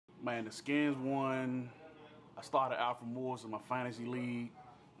Man, the Skins won. I started Alfred Morris in my fantasy league.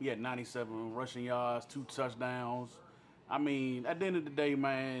 He had 97 rushing yards, 2 touchdowns. I mean, at the end of the day,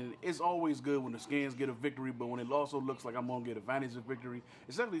 man, it's always good when the Skins get a victory, but when it also looks like I'm going to get advantage of victory,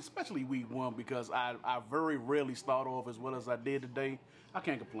 especially week 1, because I very rarely start off as well as I did today. I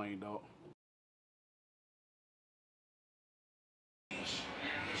can't complain, dog.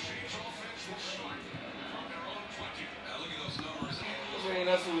 I mean,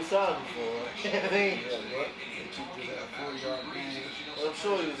 that's what we signed him for. I mean, well, I'm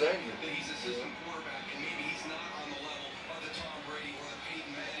sure he was angry. He's assistant quarterback, and maybe he's not on the level of the Tom Brady or the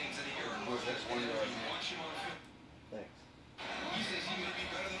Peyton Mannings that a year ago. Watch him on film. Thanks. He says he may be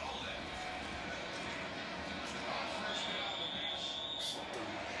better than all that.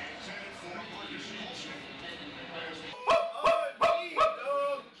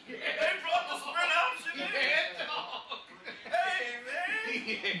 They brought the sprint option in. Hey,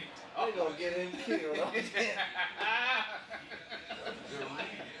 man. They gonna get him killed.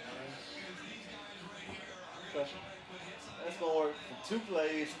 That's gonna work for 2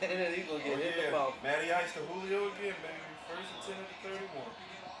 plays, and then he's gonna get hit in the mouth. Matty Ice to Julio again, baby. First and 10 at the 31.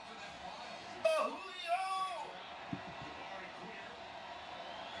 Oh, Julio!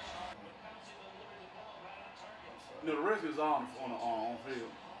 No, the Redskins are on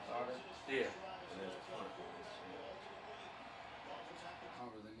field. Yeah. I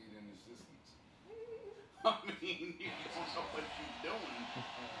don't really need any assistance. I mean, you don't know what you're doing.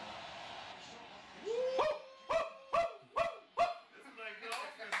 This is like good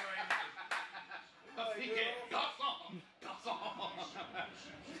offense right here. Yeah, garçon, garçon.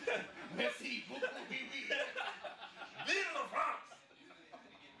 Merci beaucoup, oui, oui. Vive la France!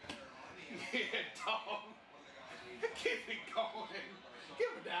 Yeah, dog. Keep it going.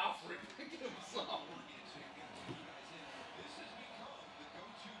 Give it to Alfred. Give him some.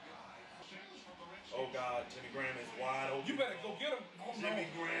 Oh God, Jimmy Graham is wide open. You better go get him. Oh,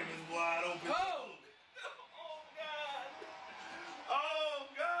 Jimmy Graham is wide open. Oh! Oh God! Oh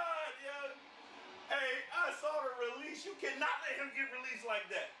God, yo! Hey, I saw the release. You cannot let him get released like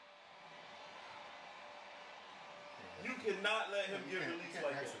that. You cannot let him get released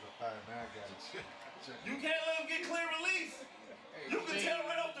like that. You can't let him get clear release. You can tell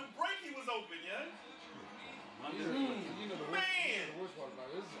right off the break he was open, yeah. You know the worst part about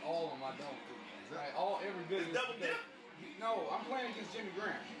it, this is all on my dome. Like every business. It's double dip? No, I'm playing against Jimmy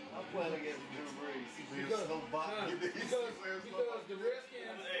Graham. I'm playing against Drew Brees. Because the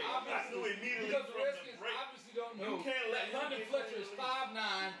Redskins obviously don't know You can't let that London Fletcher is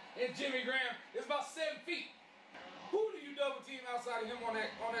 5'9" and Jimmy Graham is about 7 feet. Who do you double team outside of him on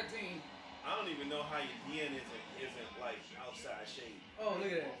that team? I don't even know how your DN isn't like outside shade. Oh, look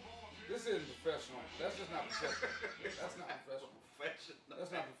at that. This isn't professional. That's just not professional. That's not professional.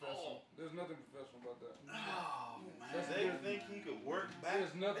 That's not professional. There's nothing professional about that. Oh, man. They think he could work back.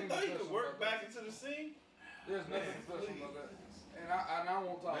 There's nothing they thought he could professional work about back that. into the scene. There's nothing professional about that. And I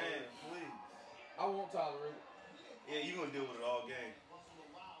won't tolerate Man, it. please. I won't tolerate it. Yeah, you're gonna deal with it all game.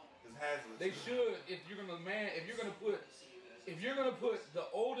 It's hazardous. They should, if you're gonna put the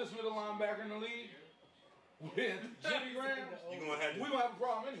oldest middle linebacker in the league with Jimmy Graham, we're gonna have a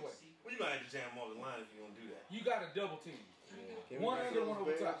problem anyway. Well, you gonna have to jam him off the line if you're gonna do that. You got a double team. Yeah. One under, one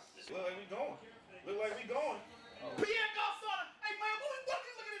over top. Look like we going. Look like we going. Pierre Garçon, hey man, what you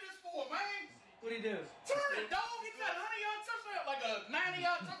looking at this for, man? What'd he do? Turn it, dog. He got a 100-yard touchdown, like a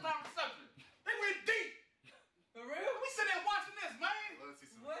 90-yard touchdown reception. They went deep. For real? We sitting there watching this, man. Let's see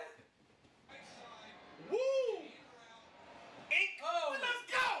some. What? Woo! Ink. Oh. Let's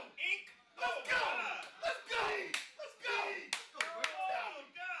go. Ink. Let's go. Let's go. Let's go. Oh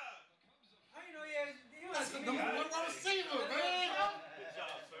God. I didn't know he had. That's the number 1 wide receiver, man. Good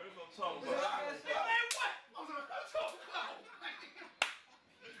job, sir. That's what I'm talking Man, about. what? I'm talking about.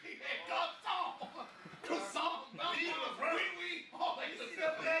 Pierre Garçon. Croissant. Vive la France. Oui. Oh, vive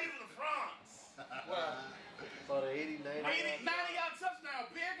la France. Wow. About an 80, 90-yard touchdown.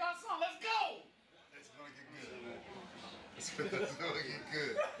 Pierre Garçon. Let's go. It's gonna get good, man. It's gonna get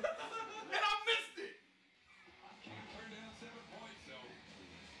good. And I missed it.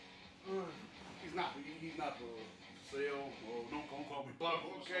 He's not the sale. Oh, don't call me Bug.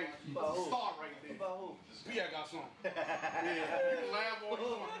 Okay, star right there. About who? Pierre Garçon. Yeah, you can laugh all you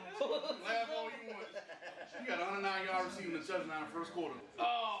want. Laugh all you want. You got a 109-yard receiving a touchdown in the first quarter.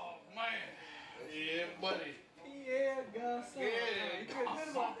 Oh man. Yeah, buddy. Pierre Garçon. Yeah,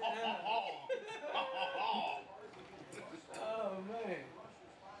 Garçon. Oh man.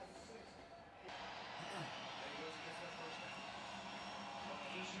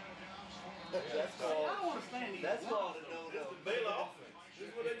 That's called. I don't understand these. That's called a This no-no. is the Baylor offense. This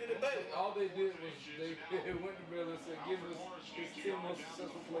is what they did at they did was they went to Bill and said, give us his 10 most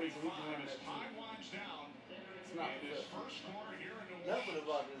successful plays and we can run that team. It's not professional. Nothing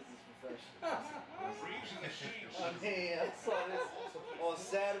about this is professional. I mean, I saw this on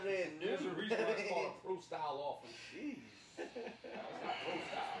Saturday at noon. There's a reason why it's called a pro-style offense. Jeez. It's not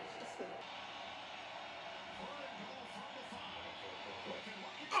pro-style.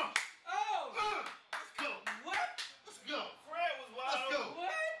 Let's go. What? Let's go. Fred was wild. Let's go.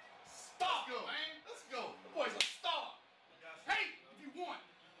 What? Stop, man. Let's go. The boy's a star. Hey, if you want.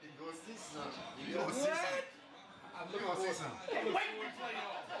 You gonna see something. You gonna see What? something. I'm You looking gonna see for something. Wait till we play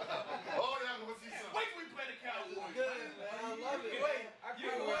y'all. Oh, y'all gonna see something. Wait till we play the Cowboys. Good, man. I love it. Wait. I You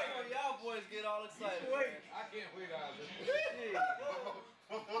can't wait wait. when y'all boys get all excited. Wait. I can't wait either. Jeez.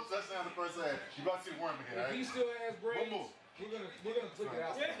 One touchdown in the first half. You about to see Worm again, If he right? still has One braids, more. we're gonna click it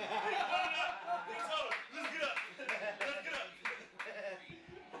out. Let's get up. Let's get up.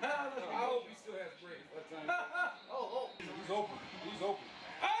 I hope he still has braids. By the time Oh. he's open. He's open.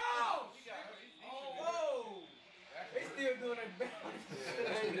 Oh! Oh! They still doing that balance.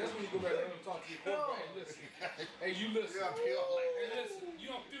 Hey, that's when you go back there and talk to your quarterback. Hey, listen. Hey, you listen. Yeah, Peel. Hey, listen. You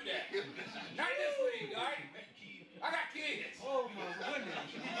don't do that. Not in this league, all right? I got kids. Oh my goodness.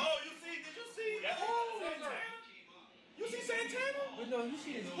 Oh, did you see? Santana? You see Santana? But no, you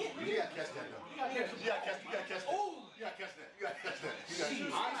see his hit. You gotta catch that though. You gotta catch that. Oh! You gotta catch that. You gotta catch that. You gotta catch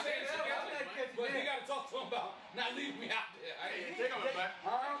that. I'm saying together, but he got to talk to him about not leaving me out there. They're coming back.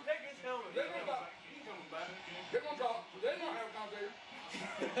 Take his helmet. They're going to talk. He's coming back. They're going to talk. They're going to have a conversation.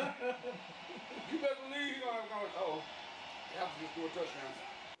 You better believe he's going to have a conversation. Uh-oh. They have to just do a touchdown.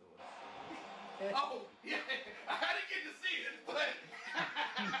 Oh, yeah. I didn't get to see it, but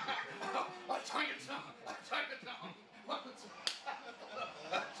I'm trying to tell him.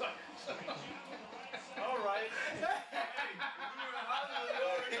 All right.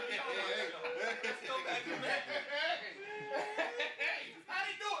 Let's go back to that. Hey, how'd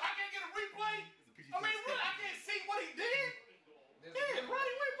he do it? I can't get a replay? I mean, really, I can't see what he did? Yeah,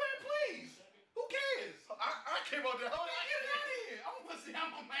 Roddy, wait, please. Who cares? I came out there. Hold on, get it out of here. I want to see how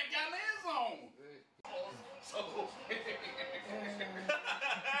my man got lands on. So,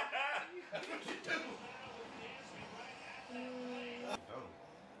 that's what you do. I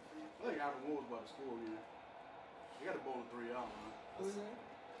think Alvin Moore's about to score again. They got the ball in 3 hours, man. Who's that?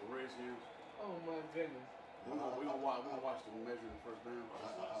 The Redskins. Oh my goodness. We gonna watch them measure the first down.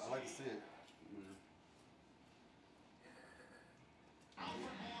 I like to see it.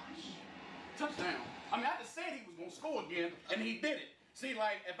 Touchdown. I mean, I just said he was gonna score again, and he did it. See,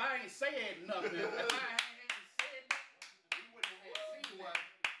 like, if I ain't said nothing, if I hadn't said nothing, we wouldn't have seen what.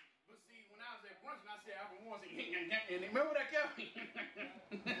 But see, when I was at brunch and I said Alvin Moore's and remember that, Kevin?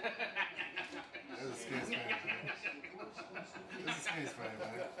 That's a Skins fan, man. That's a Skins fan,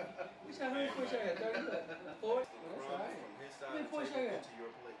 man. How many points I got? 30? 4? That's all right. How many points I got?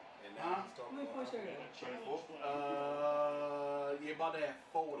 Huh? How many points I got? Yeah, about that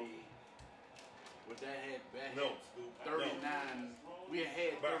 40. But that had 39. We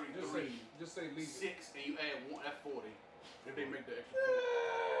had 33. Just say leave it. 6, and you add 1. That's 40. If they make the extra.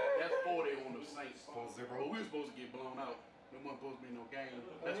 That's 40 on the Saints. 4-0. But we were supposed to get blown out. There wasn't supposed to be no game.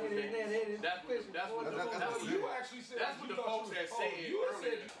 That's Oh, what You actually said that's what the folks had said you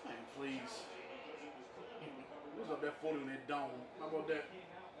earlier. said Man, please. Who's up that 40 on that dome? How about that?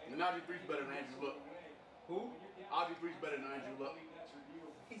 And RG3's better than Andrew Luck. who? RG3's better than Andrew Luck.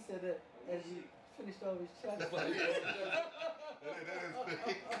 He said that as he finished all his shots. I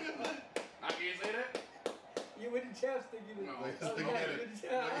can't say that. You with the chapstick, you No. Like, Oh, stick yeah, at it. with the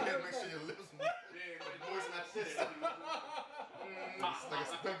You gotta chapstick. make sure your lips move. Yeah, but voice not said it. It's like a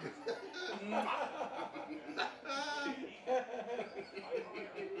stuck.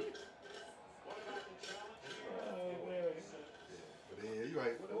 Oh, man. But yeah, you're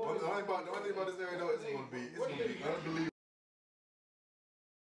right. The only thing about this area though is gonna be unbelievable.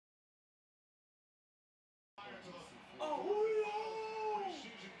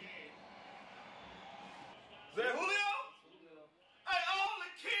 Is that Julio? Hey, all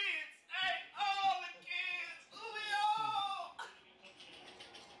the kids! Hey, all the kids! Julio!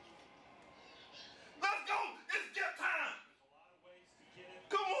 Let's go! It's gift time!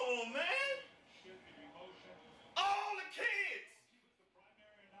 Come on, man! All the kids!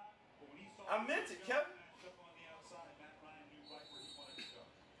 I meant it, Kevin.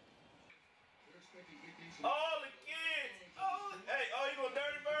 All the kids! Hey, you gonna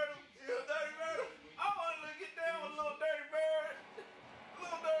dirty bird him? You gonna dirty bird him? I want to get down with a little dirty bird.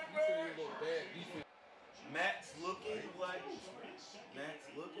 Little dirty bird. Matt's looking like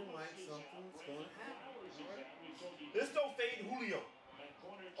something's gonna happen. Let's go fade Julio.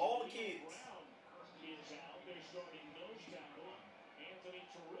 All the kids.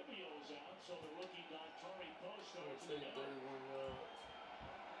 Take 31 yards.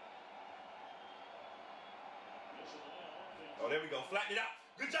 Oh, there we go. Flatten it out.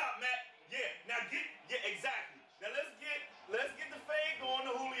 Good job, Matt. Yeah. Now exactly. Now let's get the fade going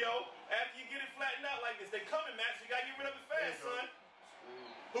to Julio. After you get it flattened out like this, they coming, Matt. So you gotta get rid of it fast, son.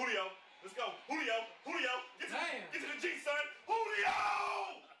 Julio, let's go. Julio, get to the G, son.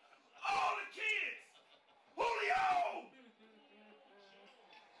 Julio! All the kids! Julio!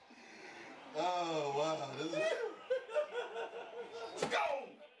 Oh, wow. This is... Let's go!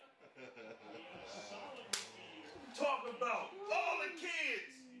 Talking about all the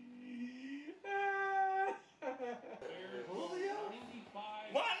kids!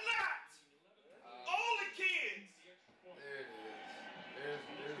 Why not? All the kids! There it is. There's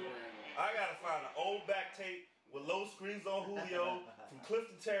Brandon. I gotta find an old back tape with low screens on Julio from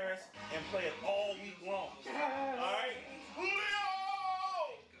Clifton Terrace and play it all week long. Alright? Julio!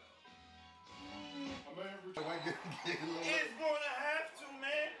 It's gonna have to,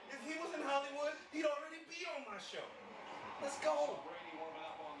 man. If he was in Hollywood, he'd already be on my show. Let's go.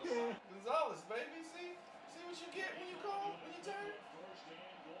 Gonzalez, baby. See what you get when you turn?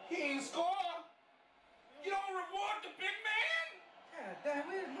 He ain't score. You don't reward the big man. God damn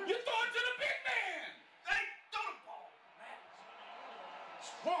it. You throw it to the big man. Hey, throw the ball, man. What's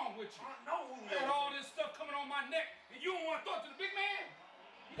wrong with you? I know who You got all this stuff coming on my neck, and you don't want to throw it to the big man?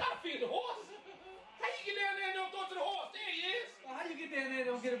 You gotta feed the horse. How you get down there and don't throw it to the horse? There he is. Well, how you get down there and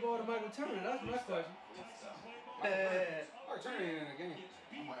don't get a ball to Michael Turner? That's my question. Michael Turner ain't in the game.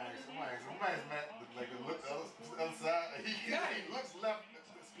 I'm gonna ask Matt, like, to look the other side. He looks left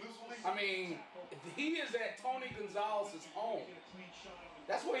exclusively. I mean, he is at Tony Gonzalez's home.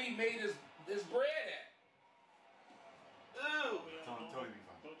 That's where he made his bread at. Ooh. Tony be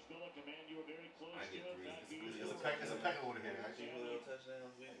fine. I get three. It's a pack over here.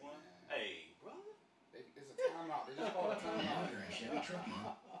 Touchdowns week one. Hey, brother. It's a timeout. They just called a timeout.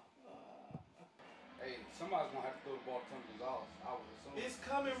 Hey, somebody's gonna have to throw the ball to Tony Gonzalez. I would assume. It's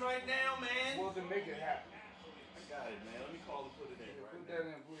coming right now, man. Well, then make it happen. I got it, man. Let me call and put it in right Put now. that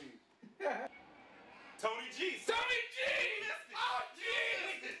in, please. Tony G. Tony G! Oh, G!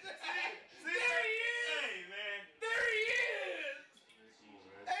 See? There he is! Hey, man. There he is!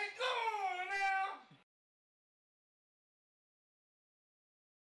 Hey, come on now!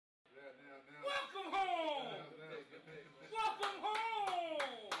 Welcome home! Welcome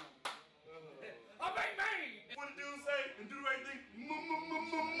home! A bang bang! What the dude say? And do the right thing.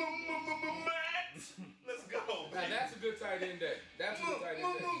 Matt. Let's go. Now that's a good tight end day. That's a good tight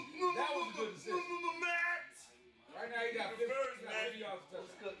end day. That was a good decision. Matt. Right now he got 50 yards to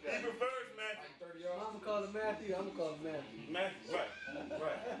touch. He prefers Matt. Like 30 yards. I'm gonna call him Matthew. I'm gonna call him Matthew. Matt. Right.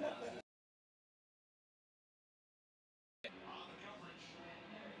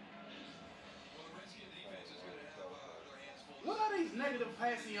 What are these negative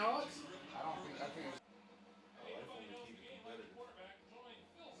passing yards? I think it's,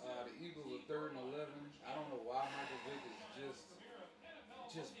 the Eagles are 3rd and 11. I don't know why Michael Vick is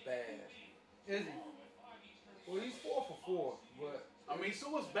just bad. Is he? Well, he's 4 for 4, but I mean,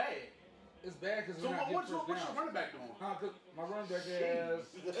 so it's bad. it's bad because So we're not what's getting your first down. running back doing? Huh? 'Cause my running back has.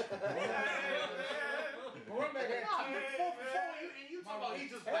 My running back had Nah, 4 for 4, and you talking about he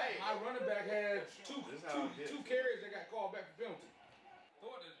just bad. My running back had two carries that got called back for penalty.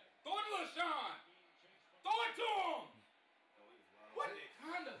 Throw it to LaShawn. Throw it to him. What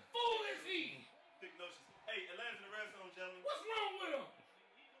kind of fool is he? Thick notions. Hey, Atlanta's in the red zone, gentlemen. What's wrong with him?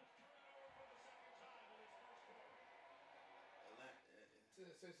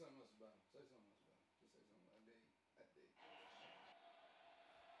 Say something else about him. Say something else about him. Just say something. I dig.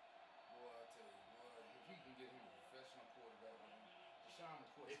 Boy, I tell you, boy, if he can get him a professional quarterback, Deshaun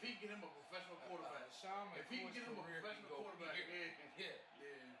McCoy. If he can get him a professional quarterback, Deshaun if he can McCoy's get him a career professional can go quarterback, here.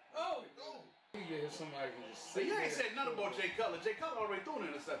 yeah. Oh, he get somebody can just So you ain't said nothing about Jay Cutler. Jay Cutler already threw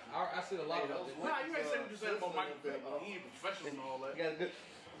an interception. I said a lot about this. Nah, you ain't said what you said about Michael Vick. He ain't professional and all that. You got a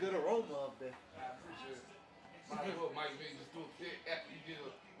good aroma up there. I appreciate it. Mike Vick just threw a pick after you did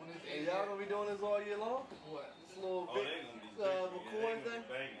on his And y'all gonna be doing this all year long? What? This little Oh, Vic, they're gonna be banging. McCoy thing?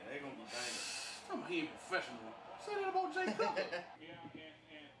 They're gonna be banging. Tell me he ain't professional. Say that about Jay Cutler.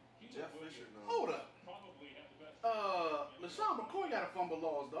 Jeff Fisher, no. Hold up. LaShawn McCoy got a fumble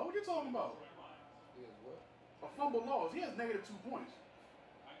loss, though. What you talking about? He is what? A fumble loss. He has negative 2 points.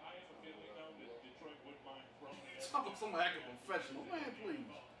 Talk about some acting professional. Man,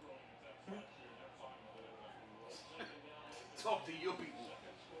 please. Talk to your people.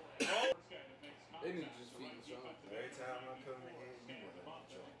 They need to just feed LaShawn. Every time I come in here, you want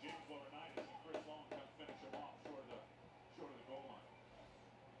to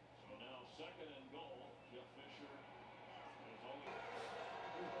Second and goal, Jeff Fisher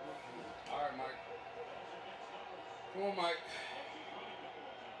Come on, Mike.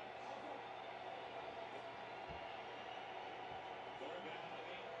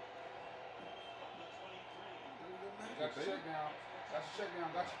 Got your check down. Got your check down.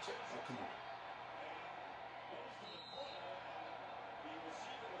 Got your check. Oh, come on.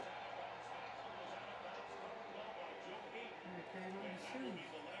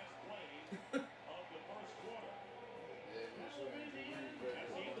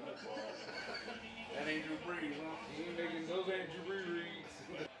 That ain't Drew Brees, huh? He ain't making those ain't Drew Brees.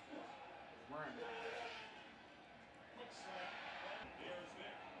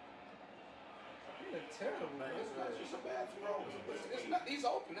 He looked terrible, man. It's not just a bad throw. It's not, he's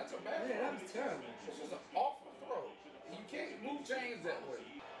open. That's a bad throw. Yeah, that was terrible. It's just an awful throw. You can't move chains that way.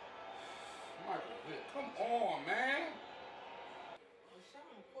 Michael Vick, come on, man. Sean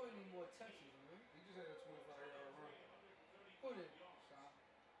McCoy need more touches, man. He just had a 25-yard run. Put it. Sean.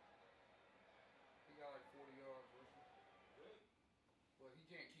 He got like 40 yards. But he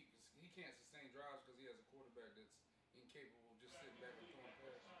can't sustain drives because he has a quarterback that's incapable of just sitting back and throwing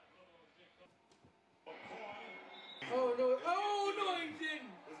passes. Oh no! Oh no! He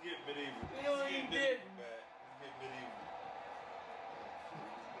didn't. Let's get medieval. No, he didn't. Let's get medieval.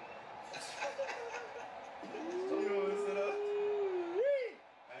 You know what set up?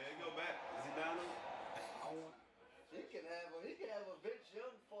 Hey, go back. Is he down there? He can have a Vince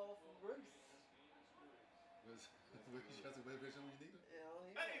Young fall from grace.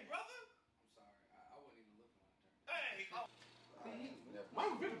 Hey, brother. I'm sorry. I wasn't even looking when I turned. Hey. Oh.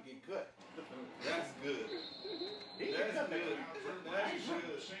 Mike Vick get cut. That's good. That's good. That's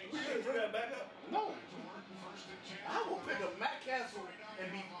good. You bring that back up? No. I will pick up Matt Castle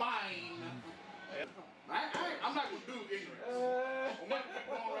and be fine. I'm not going to do ignorance. I'm not going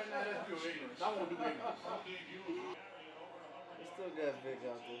to right now. Let's do ignorance. I won't do ignorance. He still got Vic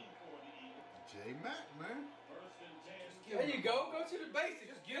out there. J Mac, man. There you go. Go to the basics.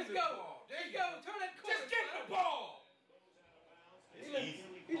 Just give Let's the go. ball. There Let's you go. go. Turn that corner. Just give him the ball.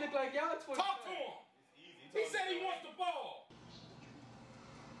 He look like y'all 20. Talk to him. He said he wants the ball.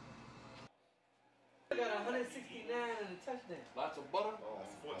 He got 169 and a touchdown. Lots of butter.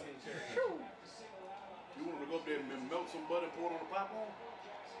 That's 14 cherries. You want to go up there and melt some butter and pour it on the popcorn?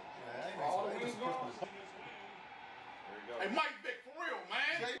 All the wings gone. There you go. Hey, Mike Vick, for real,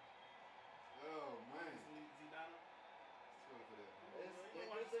 man. Oh, man.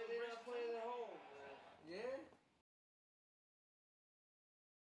 They're not playing at home, man. Yeah?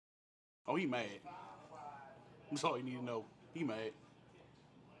 Oh, he mad. That's all you need to know. He mad.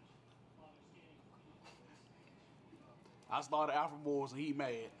 I started Alpha Moores and he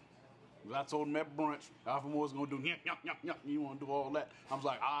mad. I told him at brunch, Alpha Moore's gonna do nyah, nyah, nyah, nyah. You wanna do all that? I was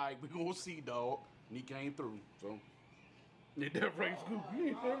like, all right, we gonna see, dog. And he came through. So, they definitely Scoopy. He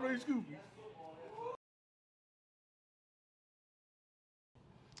ain't definitely Scoopy.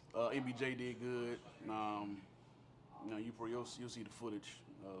 MBJ did good. You know, you'll see the footage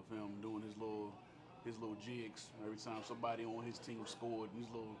of him doing his little jigs every time somebody on his team scored.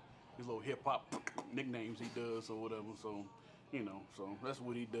 His little hip hop nicknames he does or whatever. So, you know, so that's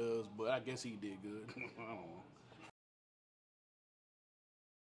what he does. But I guess he did good. I don't know.